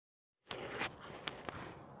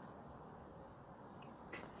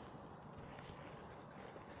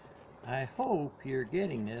I hope you're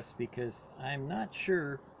getting this because I'm not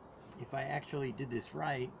sure if I actually did this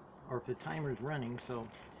right or if the timer's running, so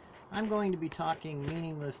I'm going to be talking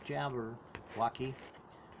meaningless jabberwocky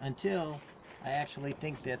until I actually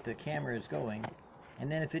think that the camera is going.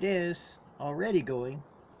 And then if it is already going,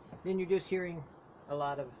 then you're just hearing a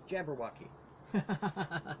lot of jabberwocky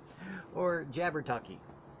or jabber-talky.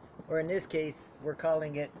 Or in this case, we're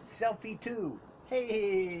calling it Selfie 2.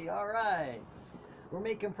 Hey, all right. We're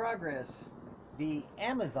making progress. The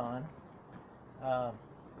Amazon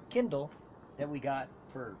Kindle that we got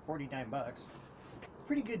for 49 bucks,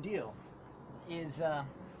 pretty good deal, is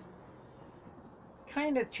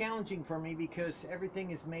kind of challenging for me because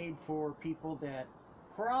everything is made for people that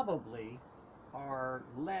probably are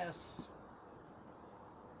less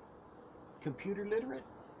computer literate,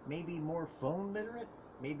 maybe more phone literate,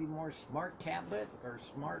 maybe more smart tablet or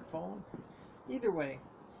smartphone. Either way,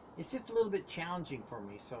 it's just a little bit challenging for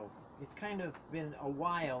me, so it's kind of been a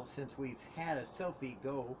while since we've had a Selfie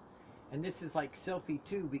go, and this is like Selfie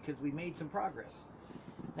 2 because we made some progress.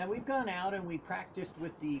 Now we've gone out and we practiced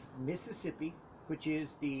with the Mississippi, which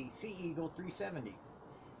is the Sea Eagle 370,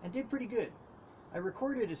 and did pretty good. I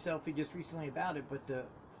recorded a Selfie just recently about it, but the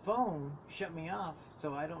phone shut me off,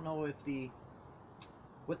 so I don't know if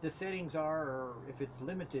what the settings are or if it's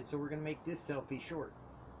limited, so we're going to make this Selfie short.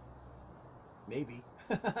 Maybe.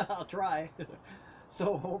 I'll try.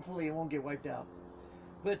 So hopefully it won't get wiped out.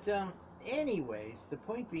 But anyways, the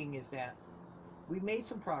point being is that we've made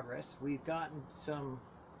some progress. We've gotten some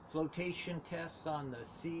flotation tests on the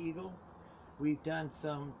Sea Eagle. We've done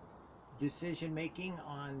some decision making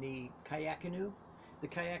on the Kayackanoe. The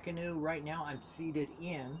Kayakanoe right now I'm seated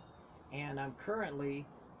in, and I'm currently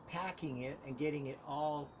packing it and getting it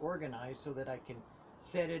all organized so that I can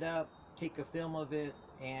set it up, take a film of it,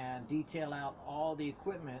 and detail out all the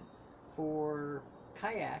equipment for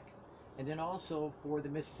kayak and then also for the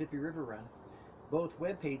Mississippi River Run, both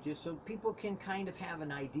web pages, so people can kind of have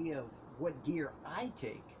an idea of what gear I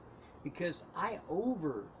take, because I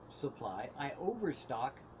oversupply, I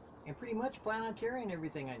overstock, and pretty much plan on carrying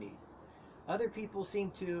everything I need. Other people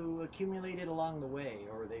seem to accumulate it along the way,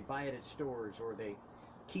 or they buy it at stores, or they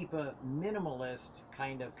keep a minimalist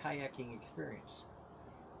kind of kayaking experience.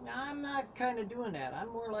 Now, I'm not kind of doing that. I'm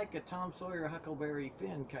more like a Tom Sawyer, Huckleberry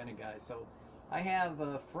Finn kind of guy. So I have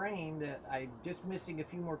a frame that I'm just missing a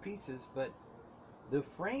few more pieces, but the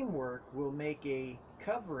framework will make a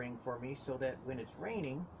covering for me so that when it's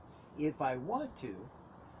raining, if I want to,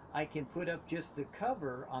 I can put up just the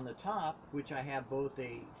cover on the top, which I have both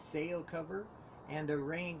a sail cover and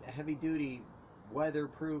a heavy-duty,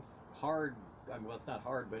 weatherproof, hard, well, it's not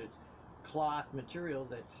hard, but it's cloth material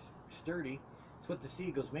that's sturdy. It's what the Sea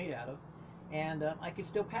Eagle's made out of. And I can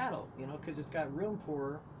still paddle, you know, because it's got room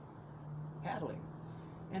for paddling.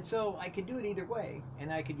 And so I could do it either way,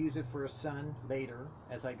 and I could use it for a sun later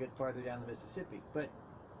as I get farther down the Mississippi. But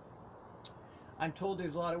I'm told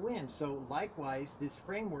there's a lot of wind, so likewise, this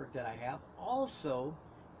framework that I have also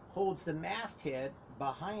holds the masthead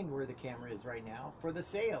behind where the camera is right now for the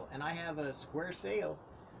sail. And I have a square sail,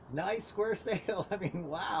 nice square sail. I mean,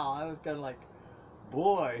 wow, I was kind of like,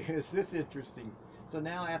 boy, is this interesting. So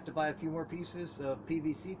now I have to buy a few more pieces of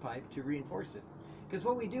PVC pipe to reinforce it. Because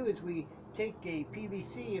what we do is we take a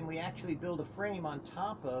PVC and we actually build a frame on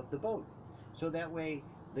top of the boat. So that way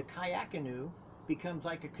the Kayackanoe becomes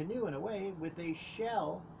like a canoe in a way with a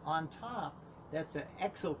shell on top. That's an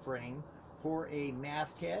exo frame for a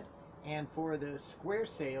masthead and for the square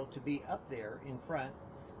sail to be up there in front,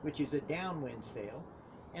 which is a downwind sail.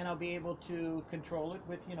 And I'll be able to control it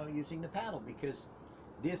with, you know, using the paddle, because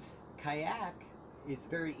this kayak is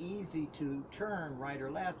very easy to turn right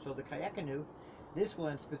or left. So the Kayackanoe, this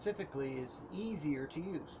one specifically, is easier to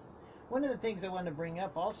use. One of the things I want to bring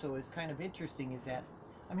up also is kind of interesting is that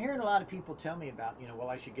I'm hearing a lot of people tell me about, you know, well,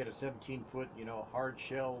 I should get a 17-foot, you know, hard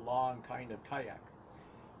shell, long kind of kayak.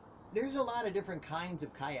 There's a lot of different kinds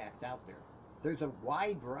of kayaks out there. There's a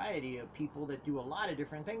wide variety of people that do a lot of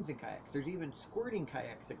different things in kayaks. There's even squirting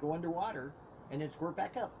kayaks that go underwater and then squirt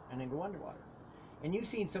back up and then go underwater. And you've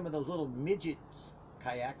seen some of those little midget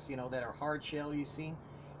kayaks, you know, that are hard shell you've seen.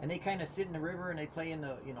 And they kind of sit in the river and they play in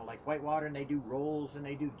the, you know, like whitewater, and they do rolls and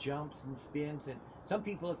they do jumps and spins. And some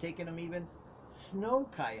people have taken them even snow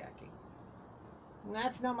kayaking. And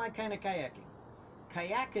that's not my kind of kayaking.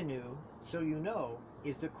 Kayackanoe, so you know,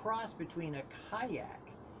 is a cross between a kayak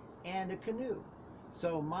and a canoe.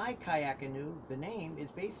 So my Kayackanoe, the name,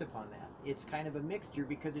 is based upon that. It's kind of a mixture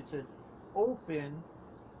because it's an open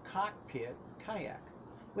cockpit kayak.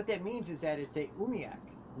 What that means is that it's a umiak,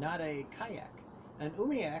 not a kayak. An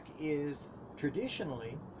umiak is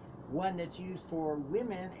traditionally one that's used for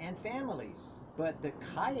women and families. But the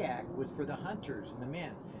kayak was for the hunters and the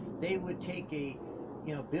men. They would take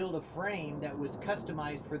build a frame that was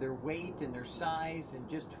customized for their weight and their size and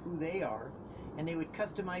just who they are. And they would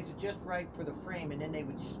customize it just right for the frame, and then they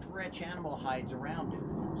would stretch animal hides around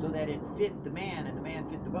it so that it fit the man and the man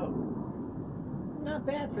fit the boat. Not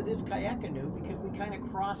bad for this Kayackanoe, because we kind of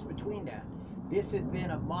cross between that. This has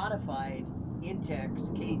been a modified Intex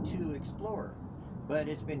K2 Explorer, but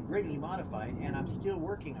it's been greatly modified, and I'm still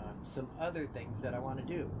working on some other things that I want to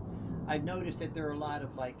do. I've noticed that there are a lot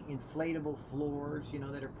of like inflatable floors,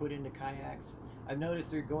 that are put into kayaks. I've noticed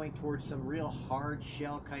they're going towards some real hard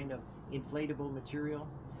shell kind of inflatable material.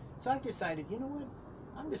 So I've decided, you know what?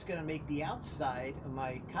 I'm just going to make the outside of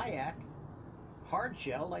my kayak hard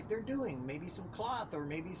shell like they're doing. Maybe some cloth or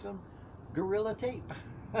maybe some Gorilla Tape.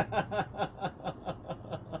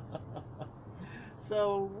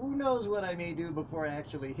 So who knows what I may do before I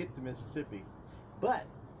actually hit the Mississippi. But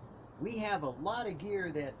we have a lot of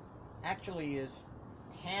gear that actually is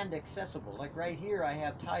hand accessible. Like right here I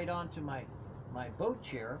have tied onto my boat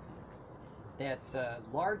chair that's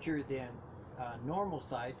larger than normal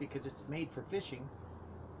size because it's made for fishing.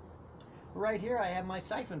 Right here I have my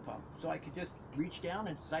siphon pump, so I could just reach down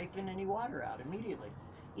and siphon any water out immediately.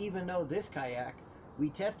 Even though this kayak, we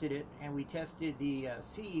tested it, and we tested the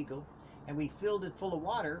Sea Eagle, and we filled it full of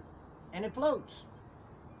water, and it floats.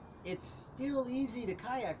 It's still easy to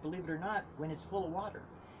kayak, believe it or not, when it's full of water,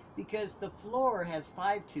 because the floor has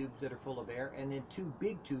 5 tubes that are full of air, and then 2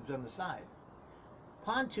 big tubes on the side.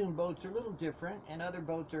 Pontoon boats are a little different, and other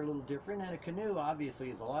boats are a little different, and a canoe obviously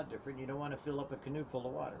is a lot different. You don't want to fill up a canoe full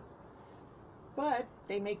of water. But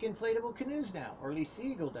they make inflatable canoes now, or at least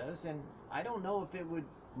Sea Eagle does, and I don't know if it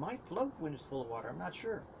might float when it's full of water. I'm not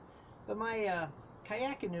sure. But my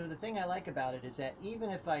Kayackanoe, the thing I like about it is that even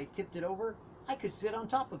if I tipped it over, I could sit on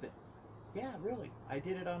top of it. Yeah, really. I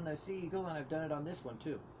did it on the Sea Eagle, and I've done it on this one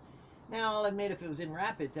too. Now, I'll admit, if it was in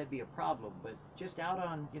rapids, that'd be a problem. But just out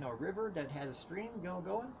on a river that has a stream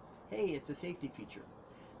going, hey, it's a safety feature.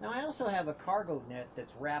 Now, I also have a cargo net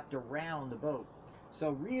that's wrapped around the boat.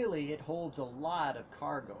 So really, it holds a lot of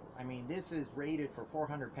cargo. I mean, this is rated for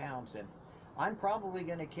 400 pounds, and I'm probably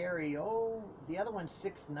going to carry, the other one's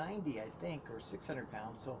 690, I think, or 600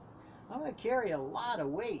 pounds. So I'm going to carry a lot of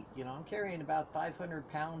weight. I'm carrying about 500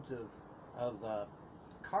 pounds of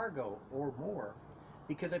cargo or more,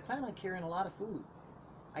 because I plan on carrying a lot of food.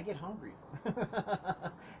 I get hungry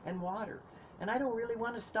and water, and I don't really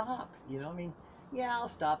want to stop. Yeah, I'll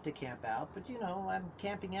stop to camp out, but I'm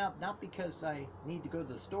camping out not because I need to go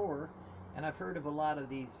to the store. And I've heard of a lot of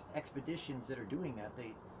these expeditions that are doing that.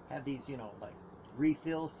 They have these, like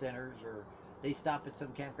refill centers, or they stop at some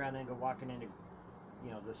campground and go walking into,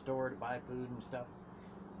 the store to buy food and stuff.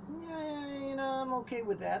 Yeah, I'm okay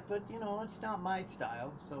with that, but it's not my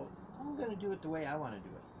style, so I'm going to do it the way I want to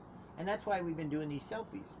do it. And that's why we've been doing these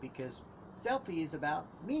selfies, because selfie is about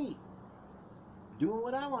me doing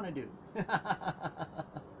what I want to do.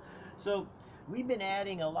 So we've been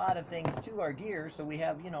adding a lot of things to our gear. So we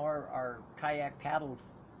have, our kayak paddle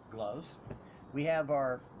gloves. We have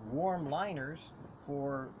our warm liners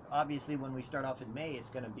for, obviously, when we start off in May, it's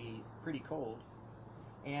going to be pretty cold.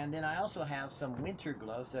 And then I also have some winter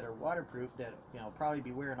gloves that are waterproof that, I'll probably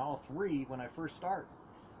be wearing all 3 when I first start,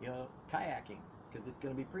 kayaking, because it's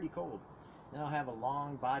going to be pretty cold. Then I'll have a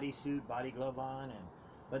long bodysuit, body glove on, and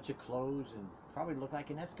a bunch of clothes, and probably look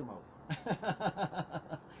like an Eskimo.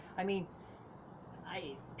 I mean,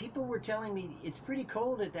 people were telling me it's pretty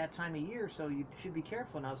cold at that time of year, so you should be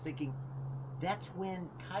careful. And I was thinking, that's when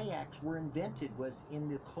kayaks were invented, was in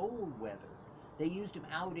the cold weather. They used them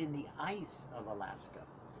out in the ice of Alaska,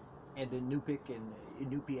 and the Inupiaq and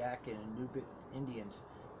Inupiaq Indians,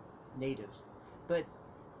 natives. But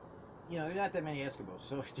there are not that many Eskimos,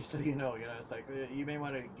 so just so it's like you may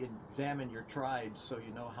want to examine your tribes so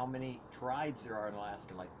you know how many tribes there are in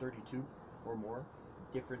Alaska, like 32 or more,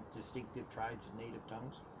 different distinctive tribes of native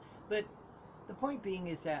tongues. But the point being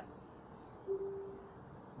is that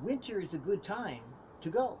winter is a good time to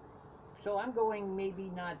go. So I'm going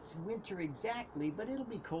maybe not winter exactly, but it'll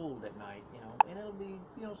be cold at night, and it'll be,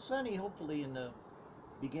 sunny hopefully in the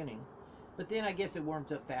beginning. But then I guess it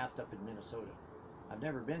warms up fast up in Minnesota. I've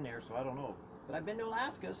never been there, so I don't know. But I've been to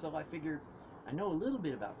Alaska, so I figured I know a little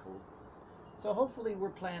bit about cold. So hopefully we're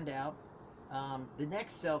planned out. The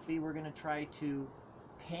next selfie, we're going to try to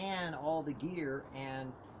pan all the gear,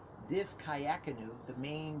 and this Kayackanoe, the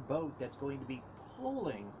main boat that's going to be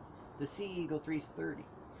pulling the Sea Eagle 330.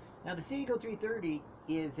 Now the Sea Eagle 330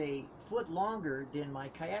 is a foot longer than my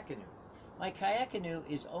Kayackanoe. My Kayackanoe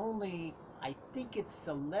is only, I think it's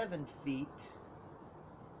 11 feet.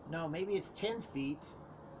 no, maybe it's 10 feet,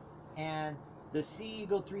 and the Sea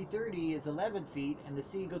Eagle 330 is 11 feet, and the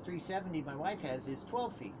Sea Eagle 370 my wife has is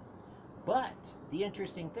 12 feet. But the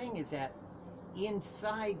interesting thing is that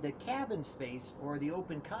inside the cabin space or the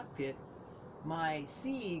open cockpit, my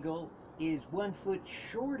Sea Eagle is 1 foot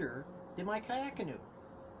shorter than my Kayackanoe.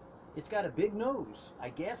 It's got a big nose, I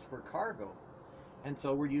guess, for cargo, and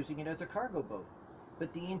so we're using it as a cargo boat.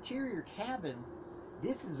 But the interior cabin,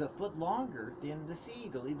 this is a foot longer than the Sea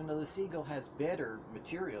Eagle, even though the Sea Eagle has better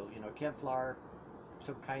material, you know, Kevlar,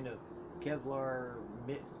 some kind of Kevlar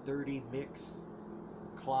 30 mix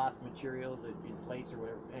cloth material that inflates or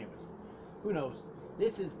whatever. Anyways, who knows?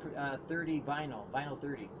 This is 30 vinyl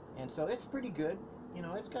 30, and so it's pretty good. You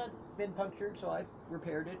know, it's been punctured, so I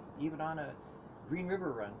repaired it, even on a Green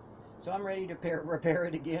River run. So I'm ready to repair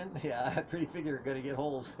it again. Yeah, I pretty figure it's gonna get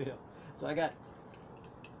holes. Yeah. So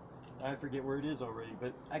I forget where it is already,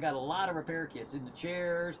 but I got a lot of repair kits in the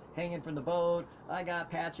chairs, hanging from the boat. I got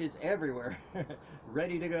patches everywhere,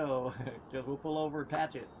 ready to go. Just we'll pull over and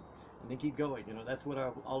patch it, and then keep going. You know, that's what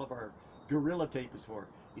all of our Gorilla Tape is for.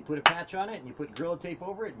 You put a patch on it, and you put Gorilla Tape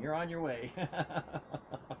over it, and you're on your way.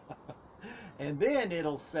 And then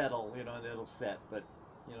it'll settle, you know, and it'll set. But,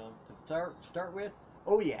 you know, to start with,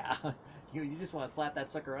 oh yeah, you just want to slap that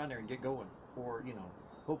sucker on there and get going, or, you know,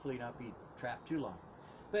 hopefully not be trapped too long.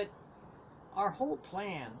 But our whole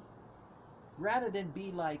plan, rather than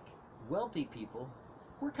be like wealthy people,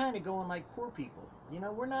 we're kind of going like poor people. You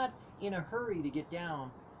know, we're not in a hurry to get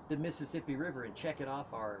down the Mississippi River and check it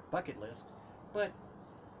off our bucket list, but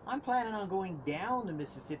I'm planning on going down the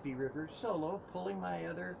Mississippi River solo, pulling my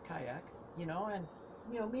other kayak, you know, and,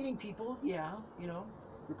 you know, meeting people, yeah, you know,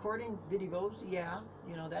 recording videos, yeah,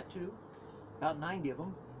 you know, that too, about 90 of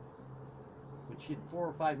them, which in 4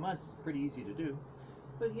 or 5 months is pretty easy to do.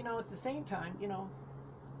 But, you know, at the same time, you know,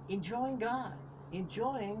 enjoying God,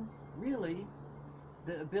 enjoying really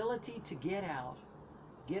the ability to get out,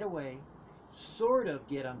 get away, sort of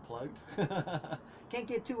get unplugged. Can't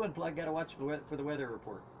get too unplugged, gotta watch for the weather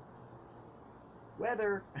report.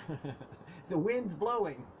 Weather, the wind's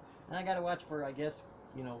blowing. And I gotta watch for, I guess,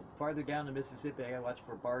 you know, farther down the Mississippi, I gotta watch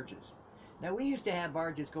for barges. Now, we used to have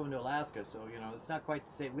barges going to Alaska, so, you know, it's not quite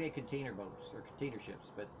the same. We had container boats or container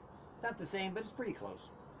ships, but it's not the same, but it's pretty close.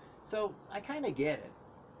 So I kind of get it.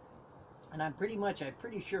 And I'm pretty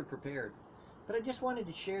sure prepared. But I just wanted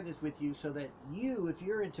to share this with you so that you, if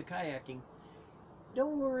you're into kayaking,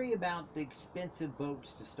 don't worry about the expensive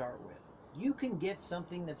boats to start with. You can get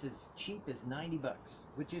something that's as cheap as 90 bucks,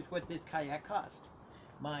 which is what this kayak cost.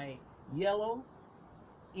 My yellow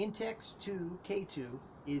Intex 2 K2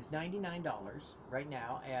 is $99 right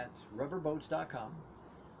now at rubberboats.com.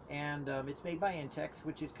 And it's made by Intex,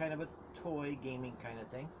 which is kind of a toy gaming kind of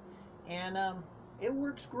thing. And it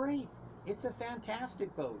works great. It's a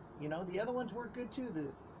fantastic boat. You know, the other ones work good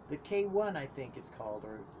too. The K1, I think it's called,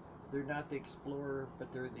 or they're not the Explorer,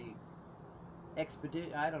 but they're the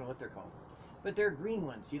Expedition. I don't know what they're called, but they're green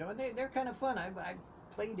ones. You know, and they're kind of fun. I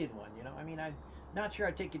played in one. You know, I mean, I'm not sure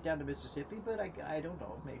I'd take it down to Mississippi, but I don't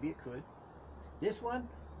know. Maybe it could. This one,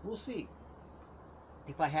 we'll see.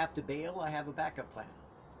 If I have to bail, I have a backup plan.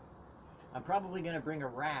 I'm probably going to bring a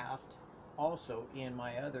raft also in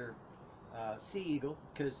my other Sea Eagle,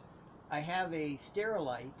 because I have a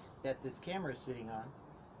Sterilite that this camera is sitting on,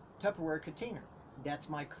 Tupperware container. That's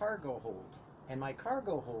my cargo hold. And my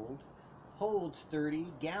cargo hold holds 30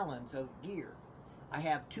 gallons of gear. I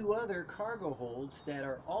have 2 other cargo holds that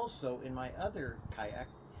are also in my other kayak,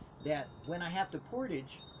 that when I have to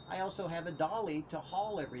portage, I also have a dolly to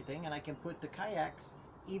haul everything, and I can put the kayaks,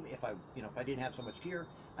 even if I didn't have so much gear,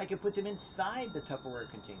 I can put them inside the Tupperware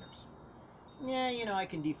containers. Yeah, you know, I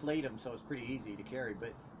can deflate them, so it's pretty easy to carry,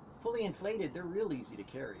 but fully inflated, they're real easy to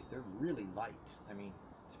carry. They're really light. I mean,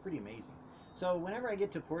 it's pretty amazing. So whenever I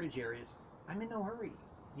get to portage areas, I'm in no hurry.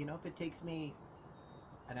 You know, if it takes me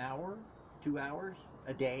an hour, 2 hours,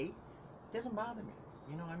 a day, it doesn't bother me.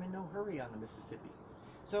 You know, I'm in no hurry on the Mississippi.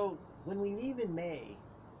 So when we leave in May,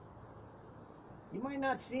 you might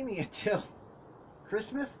not see me until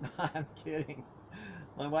Christmas. No, I'm kidding.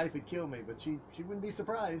 My wife would kill me, but she wouldn't be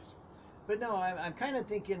surprised. But no, I'm kind of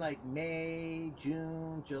thinking like May,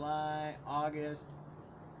 June, July, August.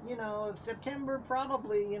 You know, September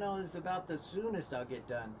probably, you know, is about the soonest I'll get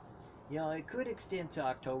done. You know, it could extend to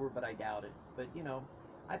October, but I doubt it. But, you know,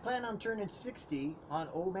 I plan on turning 60 on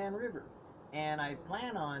Old Man River. And I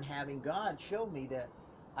plan on having God show me that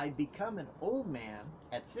I become an old man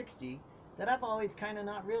at 60, that I've always kind of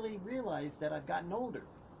not really realized that I've gotten older.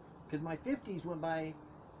 Because my 50s went by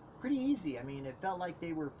pretty easy. I mean, it felt like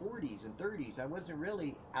they were 40s and 30s. I wasn't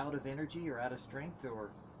really out of energy or out of strength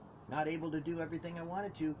or not able to do everything I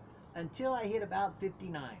wanted to until I hit about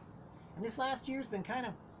 59. And this last year's been kind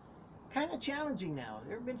of challenging now.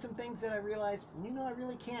 There have been some things that I realized, I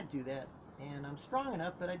really can't do that. And I'm strong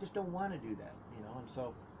enough, but I just don't want to do that, And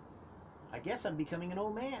so I guess I'm becoming an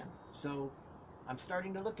old man. So I'm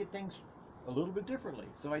starting to look at things a little bit differently.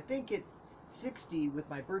 So I think at 60, with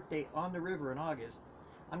my birthday on the river in August,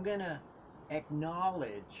 I'm going to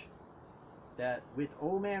acknowledge that with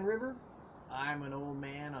Old Man River, I'm an old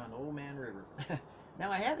man on Old Man River.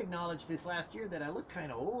 Now, I have acknowledged this last year that I look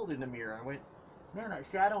kind of old in the mirror. I went, man,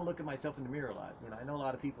 I don't look at myself in the mirror a lot. I know a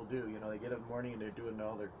lot of people do. They get up in the morning and they're doing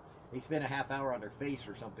they spend a half hour on their face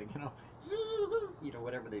or something,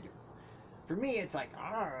 whatever they do. For me, it's like,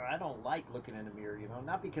 I don't like looking in the mirror,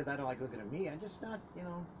 not because I don't like looking at me. I'm just not,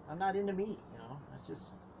 I'm not into me, That's just,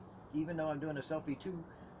 even though I'm doing a selfie too,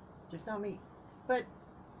 just not me. But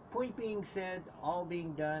point being said, all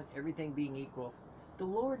being done, everything being equal, the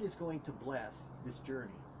Lord is going to bless this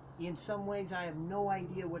journey. In some ways, I have no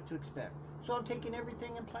idea what to expect. So I'm taking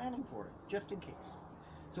everything and planning for it, just in case.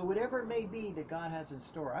 So whatever it may be that God has in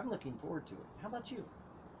store, I'm looking forward to it. How about you?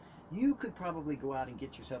 You could probably go out and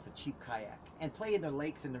get yourself a cheap kayak and play in the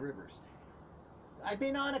lakes and the rivers. I've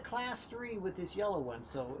been on a class 3 with this yellow one,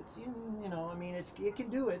 so it's, it can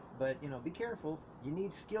do it, but be careful. You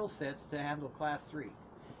need skill sets to handle class 3.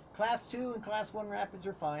 Class 2 and class 1 rapids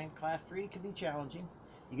are fine. Class 3 can be challenging.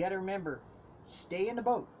 You got to remember, stay in the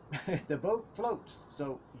boat. The boat floats,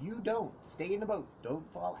 so you don't. Stay in the boat. Don't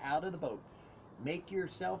fall out of the boat. Make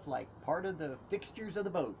yourself like part of the fixtures of the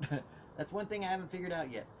boat. That's one thing I haven't figured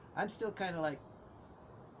out yet. I'm still kind of like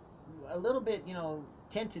a little bit,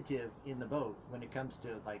 tentative in the boat when it comes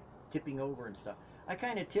to like tipping over and stuff. I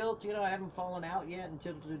kind of tilt, I haven't fallen out yet and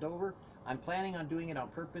tilted over. I'm planning on doing it on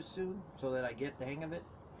purpose soon so that I get the hang of it.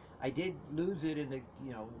 I did lose it in the,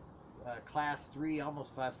 class 3,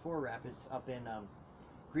 almost class 4 rapids up in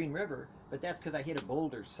Green River, but that's because I hit a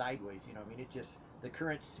boulder sideways, the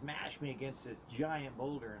current smashed me against this giant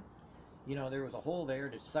boulder, and, there was a hole there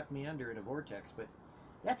and it sucked me under in a vortex, but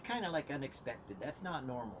that's kind of like unexpected. That's not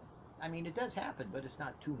normal. I mean, it does happen, but it's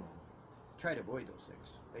not too normal. Try to avoid those things.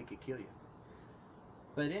 They could kill you.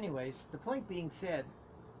 But anyways, the point being said,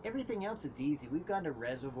 everything else is easy. We've gone to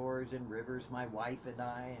reservoirs and rivers, my wife and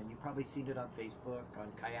I, and you've probably seen it on Facebook,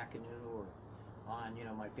 on Kayackanoe, or on,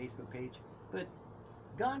 my Facebook page. But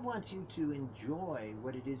God wants you to enjoy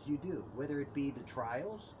what it is you do, whether it be the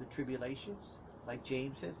trials, the tribulations, like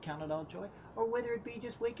James says, count it all joy, or whether it be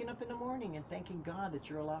just waking up in the morning and thanking God that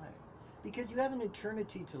you're alive. Because you have an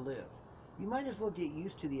eternity to live. You might as well get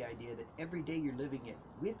used to the idea that every day you're living it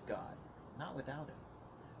with God, not without Him.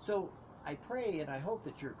 So I pray and I hope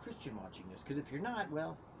that you're a Christian watching this, because if you're not,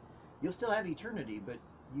 well, you'll still have eternity, but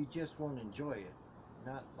you just won't enjoy it.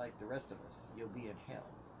 Not like the rest of us. You'll be in hell.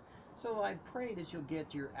 So I pray that you'll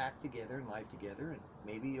get your act together and life together, and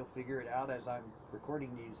maybe you'll figure it out as I'm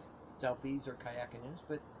recording these selfies or Kayackanoes,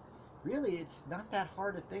 but really it's not that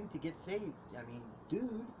hard a thing to get saved. I mean,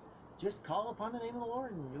 dude, just call upon the name of the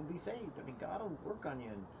Lord and you'll be saved. I mean, God will work on you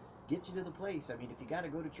and get you to the place. I mean, if you got to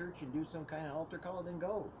go to church and do some kind of altar call, then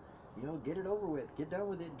go. Get it over with. Get done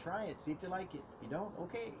with it and try it. See if you like it. If you don't,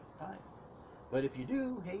 okay, fine. But if you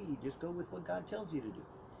do, hey, just go with what God tells you to do.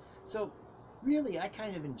 So, really, I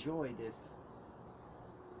kind of enjoy this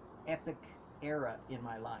epic era in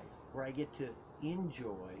my life where I get to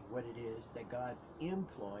enjoy what it is that God's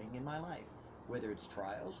employing in my life. Whether it's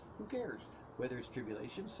trials, who cares? Whether it's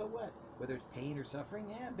tribulations, so what? Whether it's pain or suffering,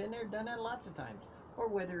 yeah, I've been there, done that lots of times. Or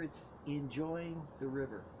whether it's enjoying the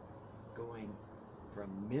river, going from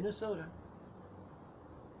Minnesota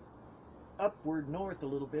upward north a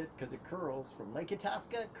little bit because it curls from Lake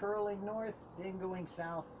Itasca, curling north, then going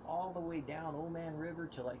south all the way down Old Man River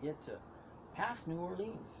till I get to past New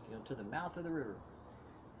Orleans, to the mouth of the river.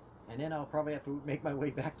 And then I'll probably have to make my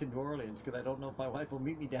way back to New Orleans because I don't know if my wife will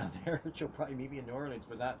meet me down there. She'll probably meet me in New Orleans,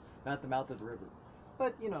 but not the mouth of the river.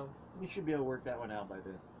 But, we should be able to work that one out by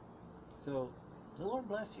then. So, the Lord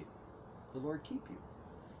bless you. The Lord keep you.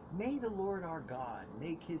 May the Lord our God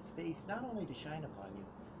make His face not only to shine upon you,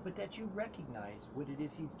 but that you recognize what it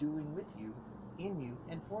is He's doing with you, in you,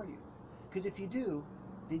 and for you. Because if you do,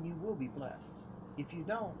 then you will be blessed. If you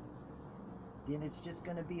don't, then it's just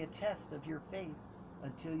going to be a test of your faith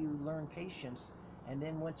until you learn patience. And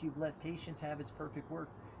then once you've let patience have its perfect work,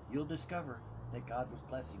 you'll discover that God was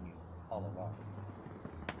blessing you all along.